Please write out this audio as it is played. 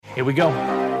Here we go.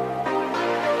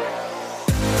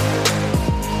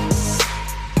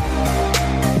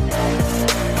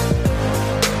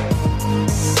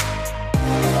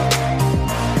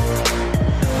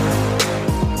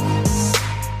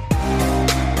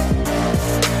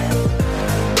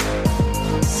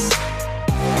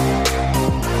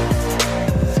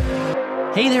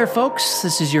 Hey there, folks.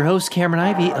 This is your host, Cameron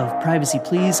Ivey of Privacy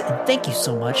Please, and thank you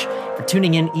so much for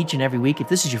tuning in each and every week. If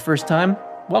this is your first time,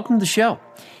 welcome to the show.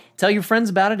 Tell your friends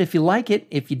about it if you like it.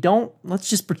 If you don't, let's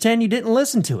just pretend you didn't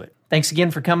listen to it. Thanks again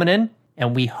for coming in,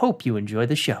 and we hope you enjoy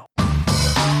the show.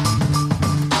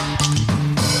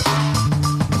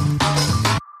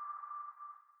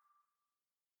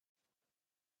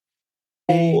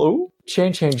 Oh,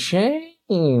 chain.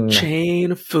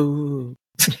 Chain of food.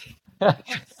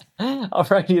 All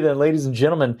righty then, ladies and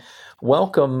gentlemen,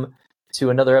 welcome to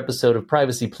another episode of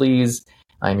Privacy Please.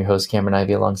 I'm your host, Cameron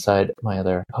Ivey, alongside my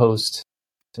other host,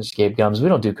 Mr. Gabe Gums. We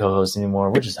don't do co-hosts anymore.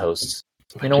 We're just hosts.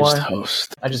 You know why?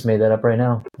 Host. I just made that up right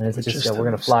now. And it's just we're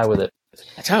going to fly with it.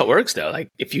 That's how it works, though. Like,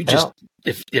 if you just,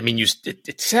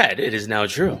 it said, it is now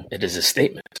true. It is a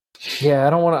statement. Yeah,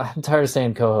 I'm tired of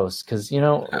saying co-host because,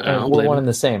 we're one and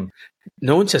the same.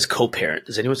 No one says co-parent.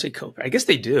 Does anyone say co-parent? I guess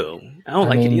they do. I don't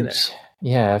like it either.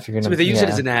 Yeah, if you're going to... So they use it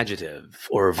as an adjective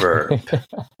or a verb.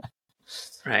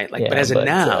 Right? Like, but as a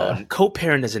noun,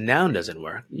 co-parent as a noun doesn't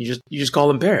work. You just call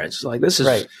them parents. Like, this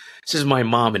is my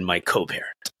mom and my co-parent.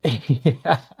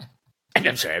 Yeah. And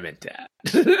I'm sorry, I meant dad.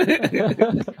 Dad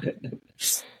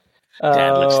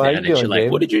looks down at you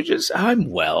like, what did you just... I'm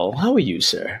well. How are you,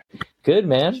 sir? Good,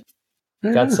 man.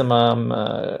 Got some,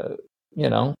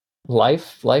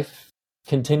 life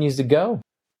continues to go.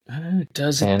 It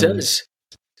does. It does.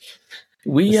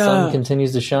 The sun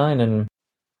continues to shine, and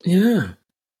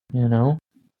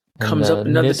comes up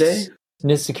another day.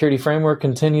 NIST security framework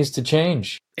continues to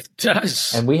change. It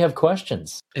does, and we have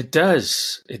questions. It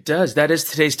does. It does. That is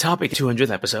today's topic,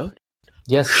 200th episode.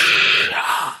 Yes.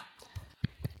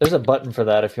 There's a button for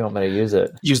that if you want me to use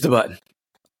it. Use the button.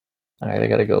 All right, I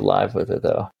got to go live with it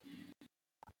though.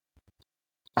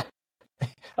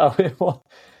 Oh, it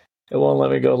won't let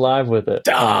me go live with it.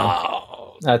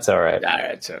 Oh, that's all right. All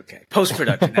right, it's okay.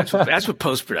 Post-production. That's what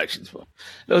post-production's for.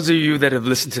 Those of you that have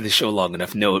listened to the show long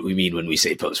enough know what we mean when we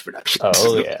say post-production.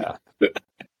 Oh, yeah.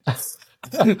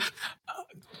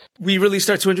 We released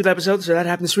our 200th episode, so that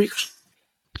happened this week.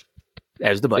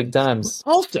 There's the button. Big times.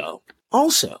 Also,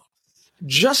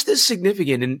 just as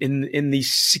significant in the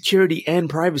security and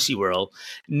privacy world,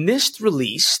 NIST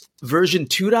released version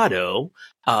 2.0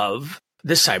 of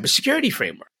the Cybersecurity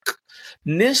Framework.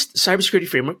 NIST Cybersecurity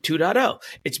Framework 2.0.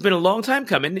 It's been a long time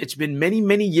coming. It's been many,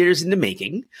 many years in the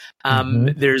making.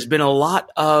 There's been a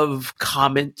lot of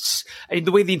comments. I mean,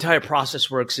 the way the entire process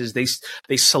works is they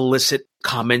solicit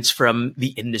comments from the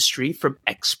industry, from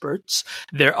experts.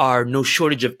 There are no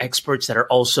shortage of experts that are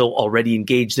also already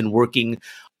engaged in working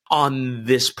on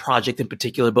this project in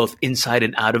particular, both inside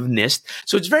and out of NIST.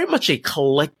 So it's very much a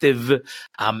collective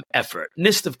effort.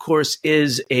 NIST, of course,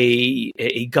 is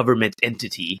a government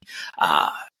entity.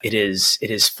 It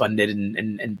is funded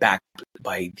and backed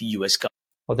by the U.S. government.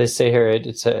 Well, they say here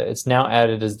it's now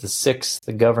added as the sixth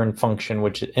governed function,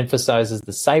 which emphasizes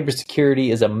the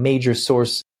cybersecurity is a major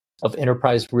source of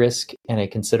enterprise risk and a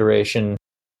consideration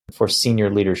for senior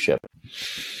leadership.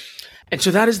 And so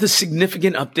that is the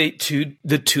significant update to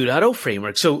the 2.0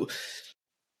 framework. So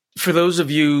for those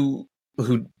of you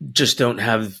who just don't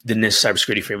have the NIST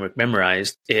cybersecurity framework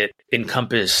memorized, it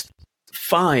encompassed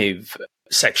 5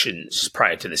 sections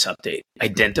prior to this update.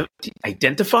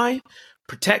 Identify,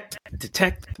 protect,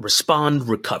 detect, respond,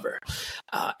 recover.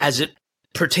 As it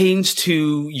pertains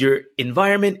to your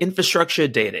environment, infrastructure,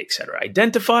 data, etc.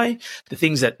 Identify the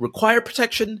things that require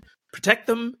protection, protect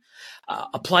them.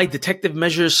 Apply detective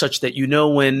measures such that you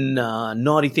know when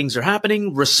naughty things are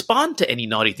happening, respond to any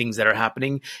naughty things that are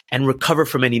happening, and recover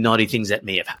from any naughty things that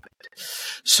may have happened.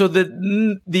 So the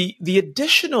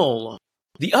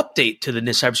update to the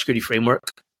NIST cybersecurity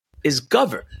framework is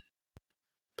govern.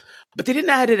 But they didn't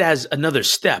add it as another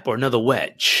step or another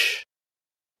wedge.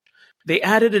 They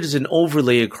added it as an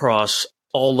overlay across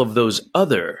all of those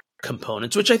other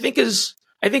components, which I think is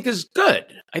good.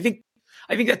 I think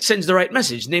that sends the right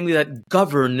message, namely that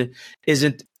govern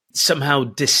isn't somehow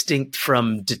distinct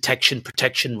from detection,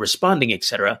 protection, responding,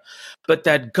 etc., but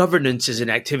that governance is an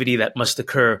activity that must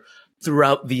occur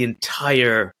throughout the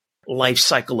entire life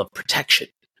cycle of protection.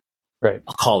 Right.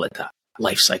 I'll call it that.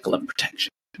 Life cycle of protection.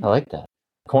 I like that.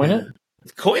 Coin it?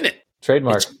 Coin it.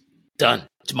 Trademark. It's done.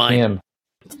 It's mine.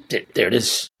 There it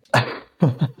is.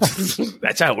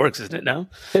 That's how it works, isn't it now?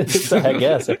 I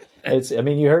guess.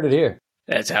 You heard it here.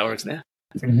 That's how it works now.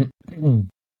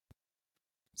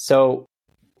 So,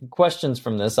 questions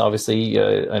from this, obviously,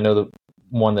 I know the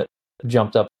one that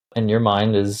jumped up in your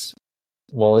mind is,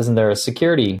 well, isn't there a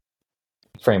security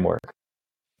framework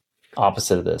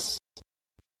opposite of this?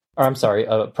 Or I'm sorry,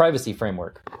 a privacy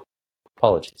framework.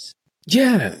 Apologies.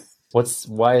 Yeah.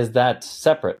 Why is that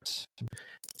separate?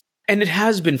 And it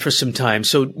has been for some time.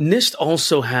 So NIST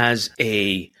also has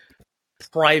a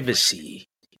privacy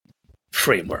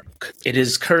framework. It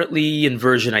is currently in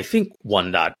version, I think,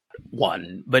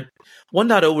 1.1, but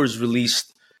 1.0 was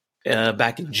released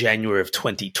back in January of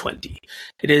 2020.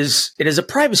 It is a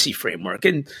privacy framework,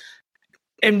 and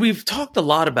we've talked a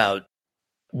lot about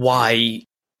why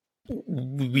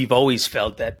we've always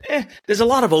felt that there's a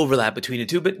lot of overlap between the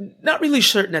two, but not really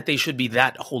certain that they should be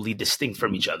that wholly distinct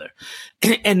from each other.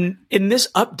 And in this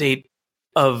update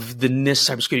of the NIST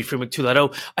Cybersecurity Framework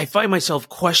 2.0, I find myself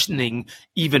questioning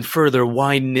even further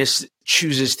why NIST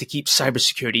chooses to keep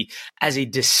cybersecurity as a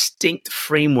distinct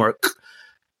framework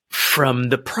from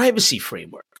the privacy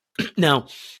framework. Now,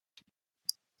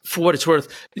 for what it's worth,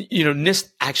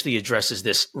 NIST actually addresses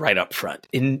this right up front.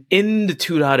 In the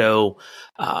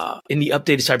 2.0, in the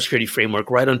updated cybersecurity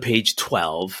framework, right on page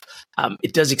 12,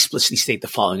 it does explicitly state the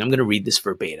following. I'm going to read this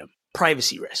verbatim.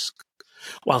 Privacy risk.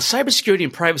 While cybersecurity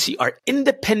and privacy are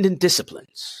independent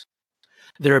disciplines,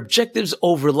 their objectives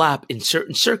overlap in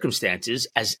certain circumstances,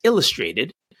 as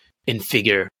illustrated in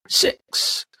Figure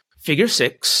 6. Figure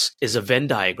 6 is a Venn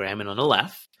diagram, and on the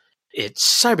left, it's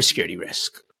cybersecurity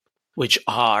risk, which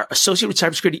are associated with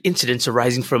cybersecurity incidents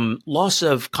arising from loss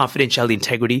of confidentiality,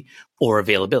 integrity, or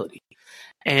availability.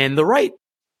 And the right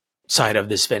side of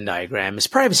this Venn diagram is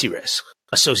privacy risk,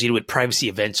 associated with privacy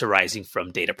events arising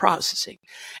from data processing.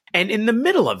 And in the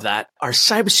middle of that are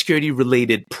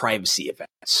cybersecurity-related privacy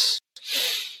events.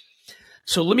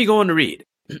 So let me go on to read.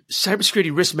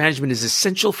 Cybersecurity risk management is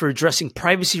essential for addressing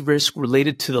privacy risk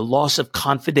related to the loss of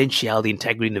confidentiality,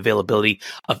 integrity, and availability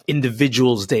of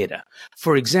individuals' data.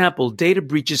 For example, data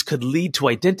breaches could lead to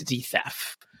identity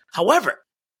theft. However,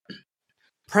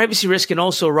 privacy risk can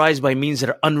also arise by means that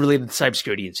are unrelated to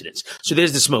cybersecurity incidents. So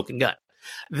there's the smoking gun.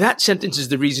 That sentence is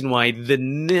the reason why the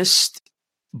NIST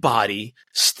body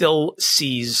still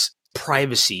sees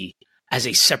privacy as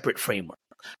a separate framework.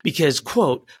 Because,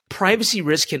 quote, privacy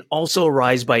risk can also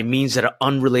arise by means that are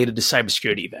unrelated to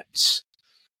cybersecurity events.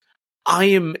 I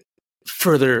am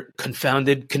further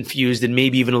confounded, confused, and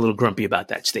maybe even a little grumpy about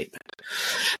that statement.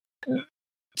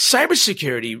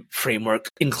 Cybersecurity framework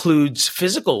includes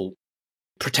physical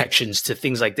protections to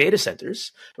things like data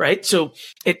centers, right? So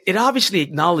it obviously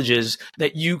acknowledges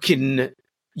that you can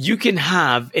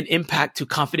have an impact to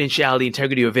confidentiality,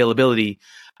 integrity, or availability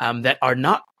that are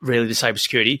not related to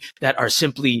cybersecurity, that are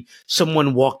simply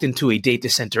someone walked into a data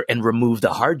center and removed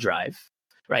a hard drive,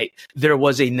 right? There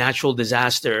was a natural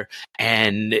disaster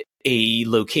and a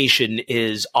location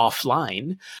is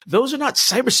offline. Those are not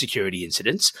cybersecurity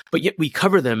incidents, but yet we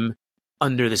cover them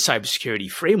under the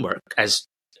cybersecurity framework as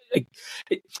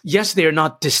yes, they are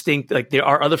not distinct. Like there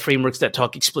are other frameworks that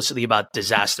talk explicitly about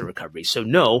disaster recovery. So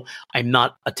no, I'm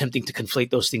not attempting to conflate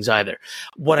those things either.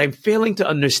 What I'm failing to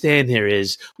understand here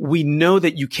is we know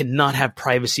that you cannot have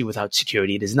privacy without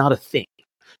security. It is not a thing.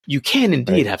 You can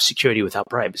indeed have security without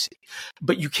privacy,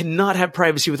 but you cannot have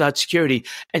privacy without security.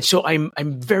 And so I'm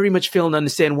very much failing to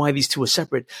understand why these two are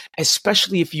separate,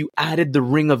 especially if you added the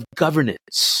ring of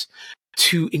governance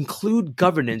to include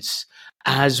governance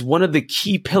as one of the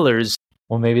key pillars.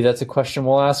 Well, maybe that's a question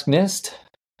we'll ask NIST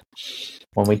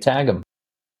when we tag them.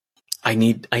 I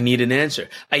need an answer.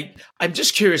 I'm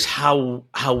just curious how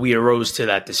we arose to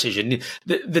that decision.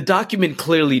 The document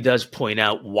clearly does point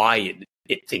out why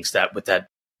it thinks that with that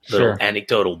little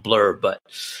anecdotal blurb, but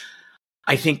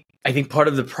I think part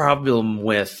of the problem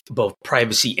with both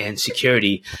privacy and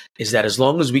security is that as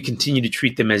long as we continue to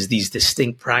treat them as these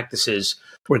distinct practices,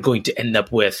 we're going to end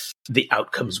up with the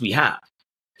outcomes we have.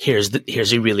 Here's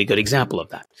a really good example of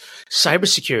that.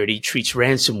 Cybersecurity treats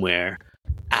ransomware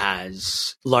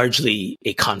as largely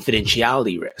a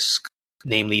confidentiality risk,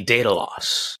 namely data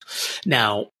loss.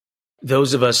 Now,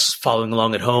 those of us following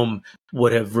along at home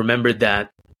would have remembered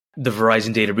that the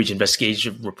Verizon Data Breach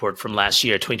Investigation Report from last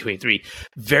year, 2023,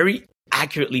 very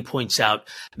accurately points out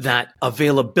that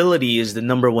availability is the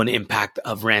number one impact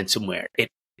of ransomware. It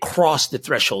crossed the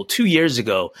threshold 2 years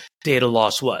ago. Data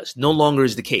loss was no longer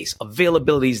is the case.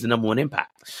 Availability is the number one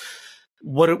impact.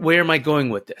 Where am I going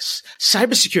with this?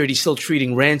 Cybersecurity is still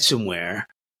treating ransomware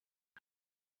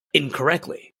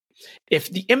incorrectly. If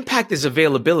the impact is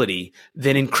availability,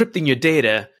 then encrypting your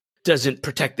data doesn't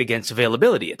protect against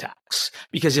availability attacks.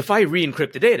 Because if I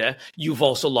re-encrypt the data, you've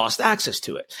also lost access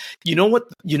to it. You know what?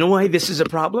 You know why this is a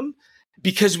problem?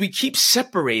 because we keep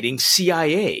separating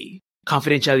CIA,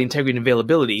 confidentiality, integrity, and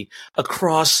availability,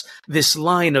 across this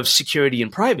line of security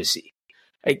and privacy.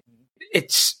 Like,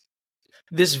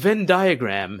 this Venn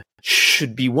diagram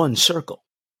should be one circle.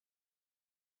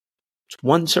 It's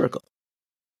one circle.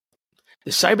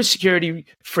 The cybersecurity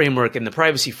framework and the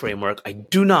privacy framework, I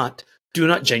do not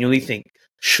genuinely think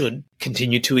should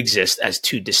continue to exist as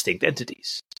two distinct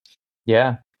entities.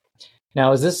 Yeah.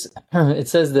 Now, is this? It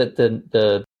says that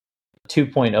the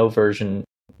 2.0 version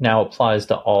now applies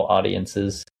to all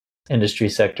audiences, industry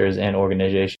sectors, and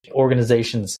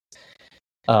organizations,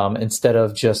 instead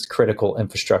of just critical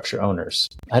infrastructure owners.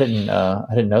 I didn't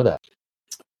know that.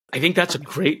 I think that's a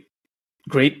great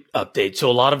update. So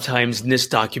a lot of times NIST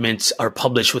documents are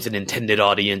published with an intended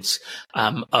audience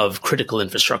of critical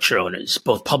infrastructure owners,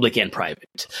 both public and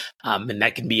private. And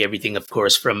that can be everything, of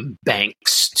course, from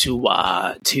banks to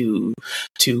other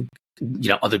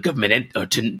government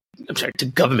to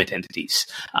government entities.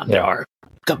 There are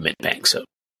government banks, so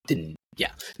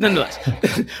nonetheless,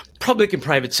 public and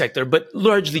private sector, but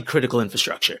largely critical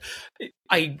infrastructure.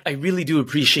 I really do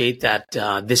appreciate that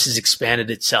this has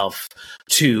expanded itself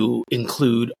to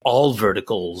include all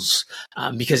verticals,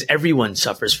 because everyone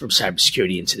suffers from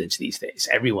cybersecurity incidents these days.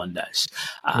 Everyone does.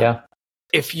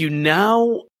 If you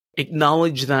now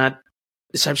acknowledge that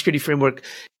the cybersecurity framework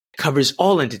covers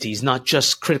all entities, not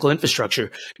just critical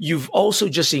infrastructure, you've also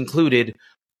just included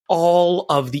all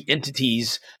of the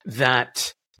entities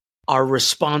that are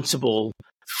responsible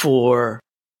for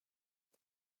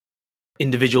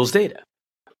individuals' data.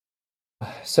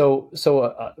 So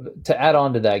to add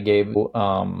on to that, Gabe,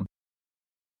 the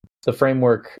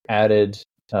framework added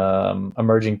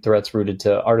emerging threats rooted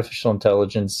to artificial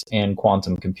intelligence and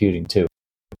quantum computing too.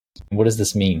 What does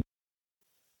this mean?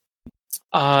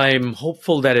 I'm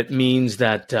hopeful that it means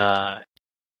that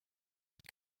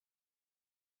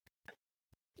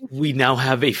we now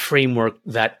have a framework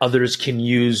that others can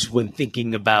use when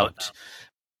thinking about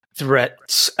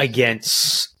threats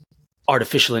against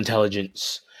artificial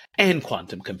intelligence and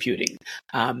quantum computing.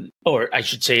 Or I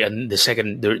should say,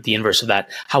 the inverse of that,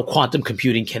 how quantum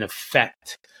computing can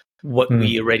affect what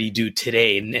we already do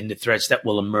today and the threats that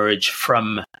will emerge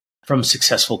from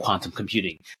successful quantum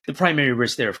computing. The primary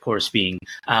risk there, of course, being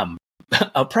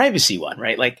a privacy one,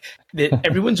 right? Like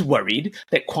everyone's worried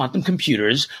that quantum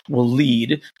computers will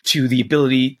lead to the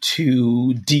ability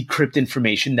to decrypt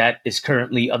information that is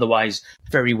currently otherwise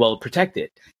very well protected.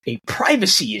 A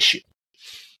privacy issue.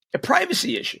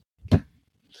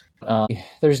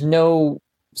 There's no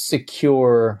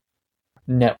secure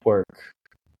network,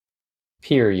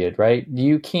 period, right?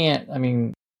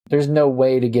 There's no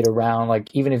way to get around,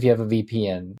 like, even if you have a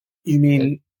VPN. You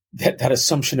mean that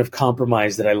assumption of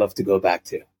compromise that I love to go back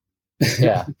to?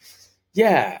 Yeah.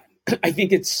 Yeah. I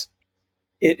think it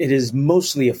is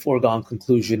mostly a foregone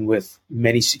conclusion with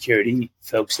many security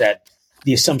folks that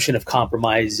the assumption of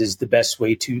compromise is the best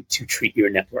way to treat your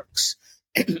networks.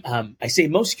 I say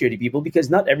most security people because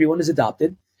not everyone has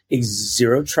adopted a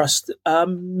zero trust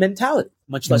mentality,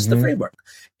 much less the framework.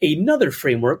 Another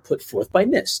framework put forth by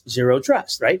NIST, zero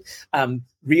trust, right?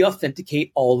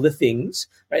 Re-authenticate all the things,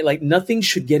 right? Like nothing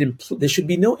should get, there should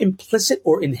be no implicit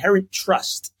or inherent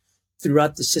trust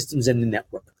throughout the systems and the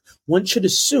network. One should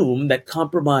assume that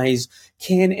compromise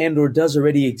can and or does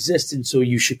already exist, and so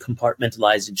you should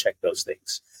compartmentalize and check those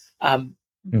things.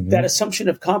 That assumption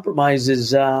of compromise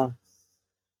is I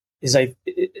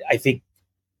think,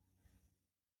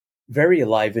 very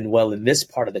alive and well in this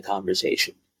part of the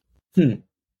conversation.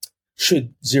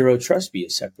 Should zero trust be a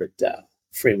separate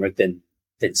framework than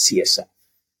CSF?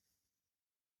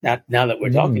 Now that we're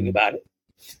talking about it,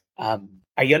 I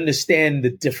understand the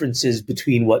differences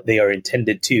between what they are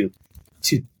intended to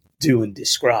do and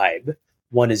describe.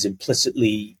 One is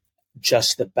implicitly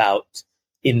just about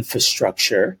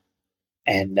infrastructure,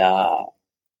 and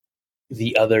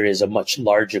the other is a much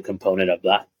larger component of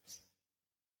that.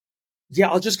 Yeah,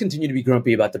 I'll just continue to be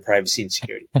grumpy about the privacy and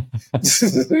security.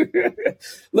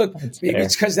 Look, maybe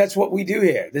it's because that's what we do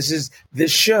here. This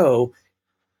show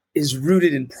is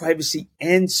rooted in privacy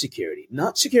and security.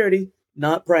 Not security,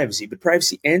 not privacy, but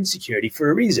privacy and security for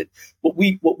a reason. What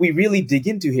we really dig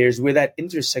into here is where that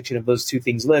intersection of those two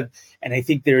things live. And I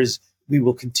think we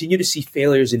will continue to see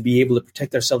failures and be able to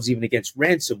protect ourselves even against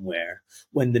ransomware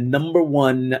when the number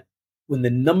one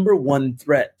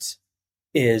threat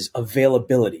is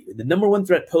availability. The number one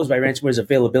threat posed by ransomware is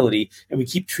availability, and we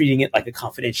keep treating it like a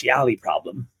confidentiality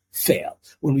problem. Fail.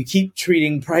 When we keep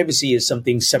treating privacy as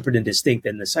something separate and distinct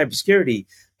and the cybersecurity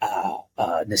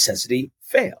necessity,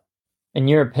 fail. In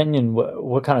your opinion,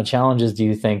 what kind of challenges do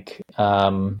you think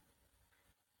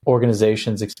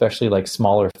organizations, especially like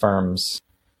smaller firms,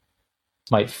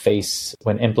 might face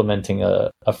when implementing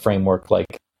a framework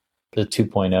like the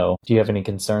 2.0? Do you have any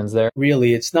concerns there?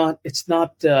 Really, it's not.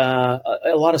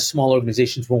 A lot of small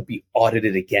organizations won't be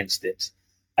audited against it.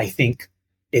 I think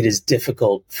it is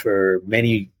difficult for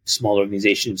many small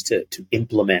organizations to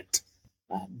implement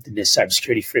the NIST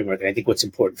cybersecurity framework. And I think what's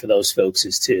important for those folks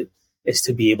is to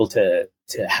be able to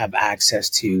have access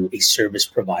to a service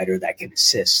provider that can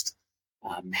assist.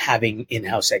 Having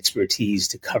in-house expertise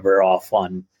to cover off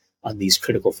on these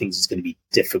critical things is going to be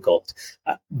difficult.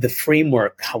 The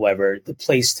framework, however, the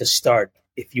place to start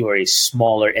if you are a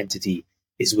smaller entity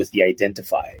is with the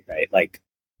identifier, right? Like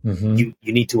you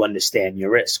need to understand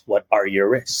your risk. What are your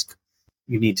risks?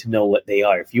 You need to know what they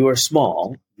are. If you are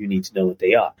small, you need to know what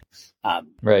they are.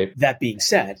 Right. That being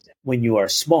said, when you are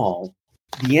small,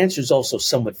 the answer is also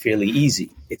somewhat fairly easy.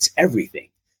 It's everything.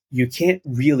 You can't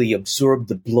really absorb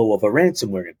the blow of a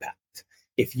ransomware impact.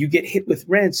 If you get hit with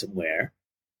ransomware,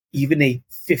 even a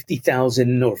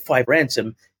 50,000 or 5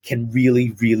 ransom can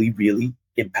really, really, really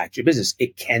impact your business.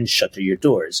 It can shutter your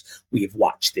doors. We have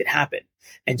watched it happen.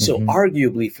 And so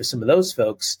arguably for some of those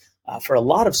folks, for a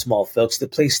lot of small folks, the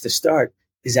place to start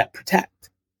is at protect.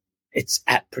 It's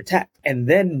at protect and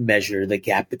then measure the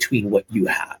gap between what you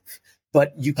have.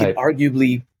 But you can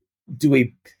arguably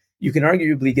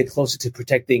get closer to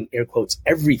protecting, air quotes,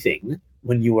 everything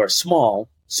when you are small.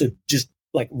 So just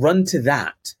like run to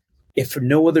that. If for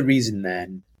no other reason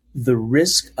than the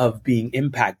risk of being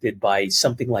impacted by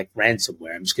something like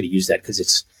ransomware, I'm just going to use that because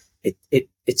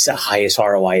it's the highest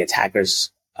ROI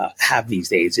attackers have these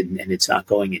days, and it's not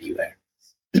going anywhere.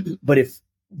 But if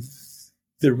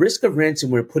the risk of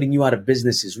ransomware putting you out of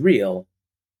business is real,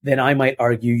 then I might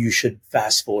argue you should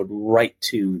fast forward right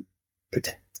to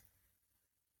protect.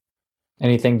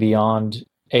 Anything beyond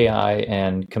AI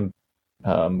and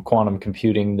quantum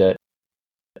computing that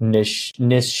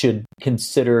NIST should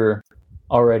consider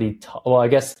already? Well, I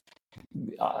guess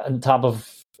on top of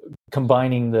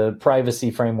combining the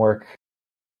privacy framework,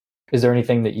 is there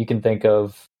anything that you can think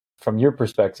of from your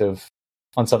perspective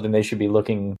on something they should be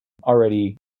looking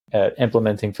already at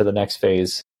implementing for the next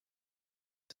phase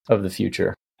of the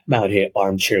future? I'm out here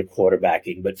armchair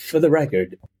quarterbacking, but for the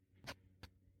record,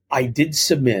 I did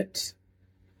submit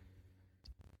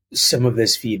some of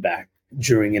this feedback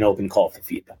during an open call for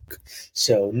feedback.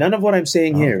 So none of what I'm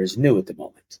saying here is new at the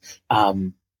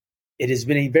moment. It has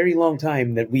been a very long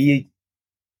time that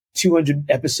 200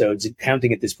 episodes and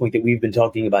counting at this point, that we've been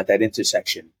talking about that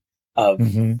intersection of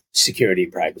security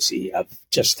and privacy, of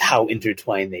just how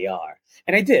intertwined they are.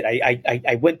 And I did.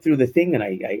 I went through the thing and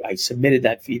I submitted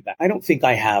that feedback. I don't think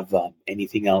I have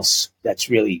anything else that's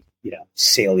really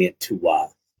salient to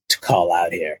call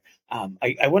out here.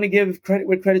 I want to give credit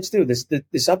where credit's due. This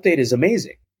update is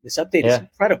amazing. This update is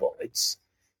incredible.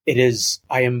 It is.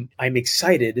 I'm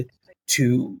excited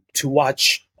to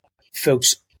watch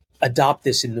folks adopt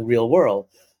this in the real world.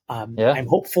 I'm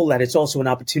hopeful that it's also an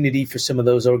opportunity for some of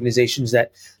those organizations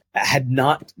that had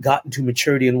not gotten to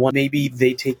maturity in one. Maybe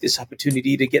they take this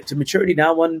opportunity to get to maturity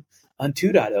now on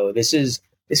 2.0. This is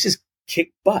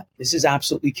kick butt. This is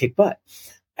absolutely kick butt.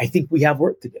 I think we have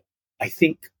work to do. I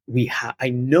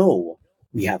know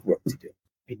we have work to do.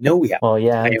 I know we have. Well,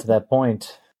 yeah, to that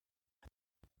point,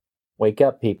 wake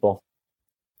up, people.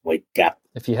 Wake up.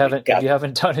 If you haven't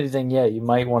done anything yet, you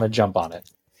might want to jump on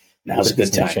it. Now's a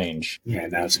good time. Change. Yeah,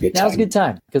 now's a good time. Now's a good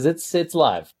time because it's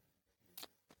live.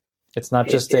 It's not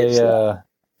just it's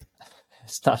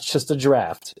not just a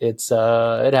draft. It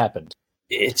happened.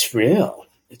 It's real.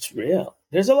 It's real.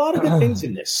 There's a lot of good things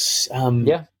in this.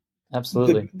 Yeah,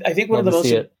 absolutely. I think one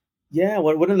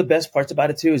of the best parts about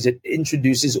it too is it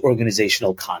introduces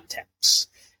organizational context.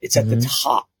 It's at the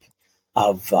top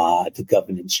of the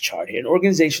governance chart here. And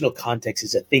organizational context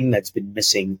is a thing that's been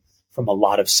missing from a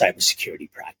lot of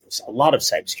cybersecurity practice.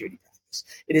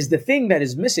 It is the thing that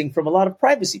is missing from a lot of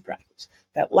privacy practice.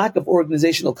 That lack of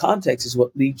organizational context is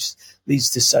what leads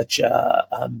to such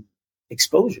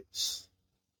exposures.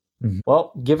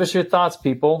 Well, give us your thoughts,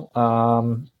 people.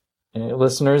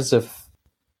 Listeners, if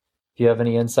you have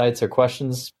any insights or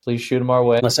questions, please shoot them our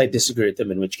way. Unless I disagree with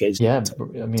them, in which case... Yeah,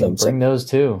 bring those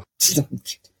too.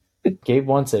 Gabe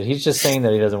wants it. He's just saying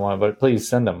that he doesn't want it, but please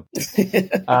send them.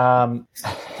 At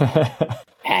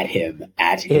him.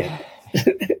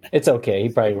 It's okay. He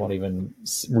probably won't even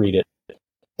read it.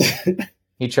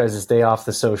 He tries to stay off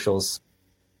the socials.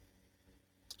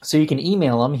 So you can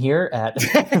email him here at...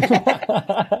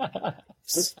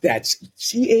 That's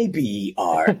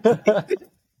GABR.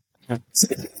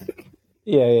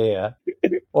 Yeah.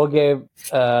 Well, Gabe,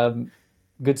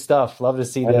 good stuff. Love to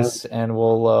see this, and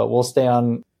we'll stay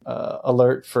on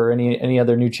alert for any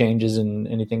other new changes and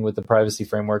anything with the privacy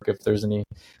framework if there's any.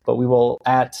 But we will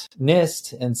at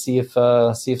NIST and see if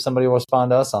somebody will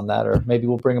respond to us on that, or maybe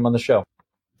we'll bring them on the show.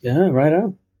 Yeah, right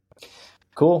on.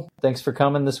 Cool. Thanks for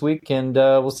coming this week, and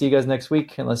we'll see you guys next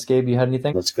week. Unless Gabe, you had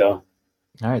anything? Let's go.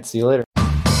 All right. See you later.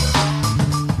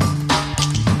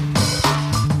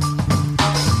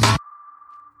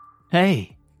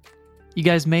 Hey, you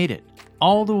guys made it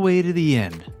all the way to the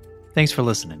end. Thanks for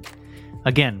listening.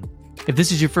 Again, if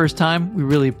this is your first time, we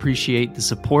really appreciate the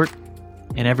support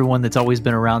and everyone that's always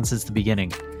been around since the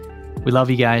beginning. We love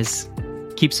you guys.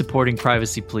 Keep supporting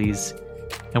Privacy Please,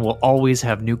 and we'll always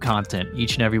have new content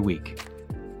each and every week.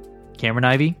 Cameron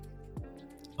Ivy,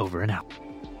 over and out.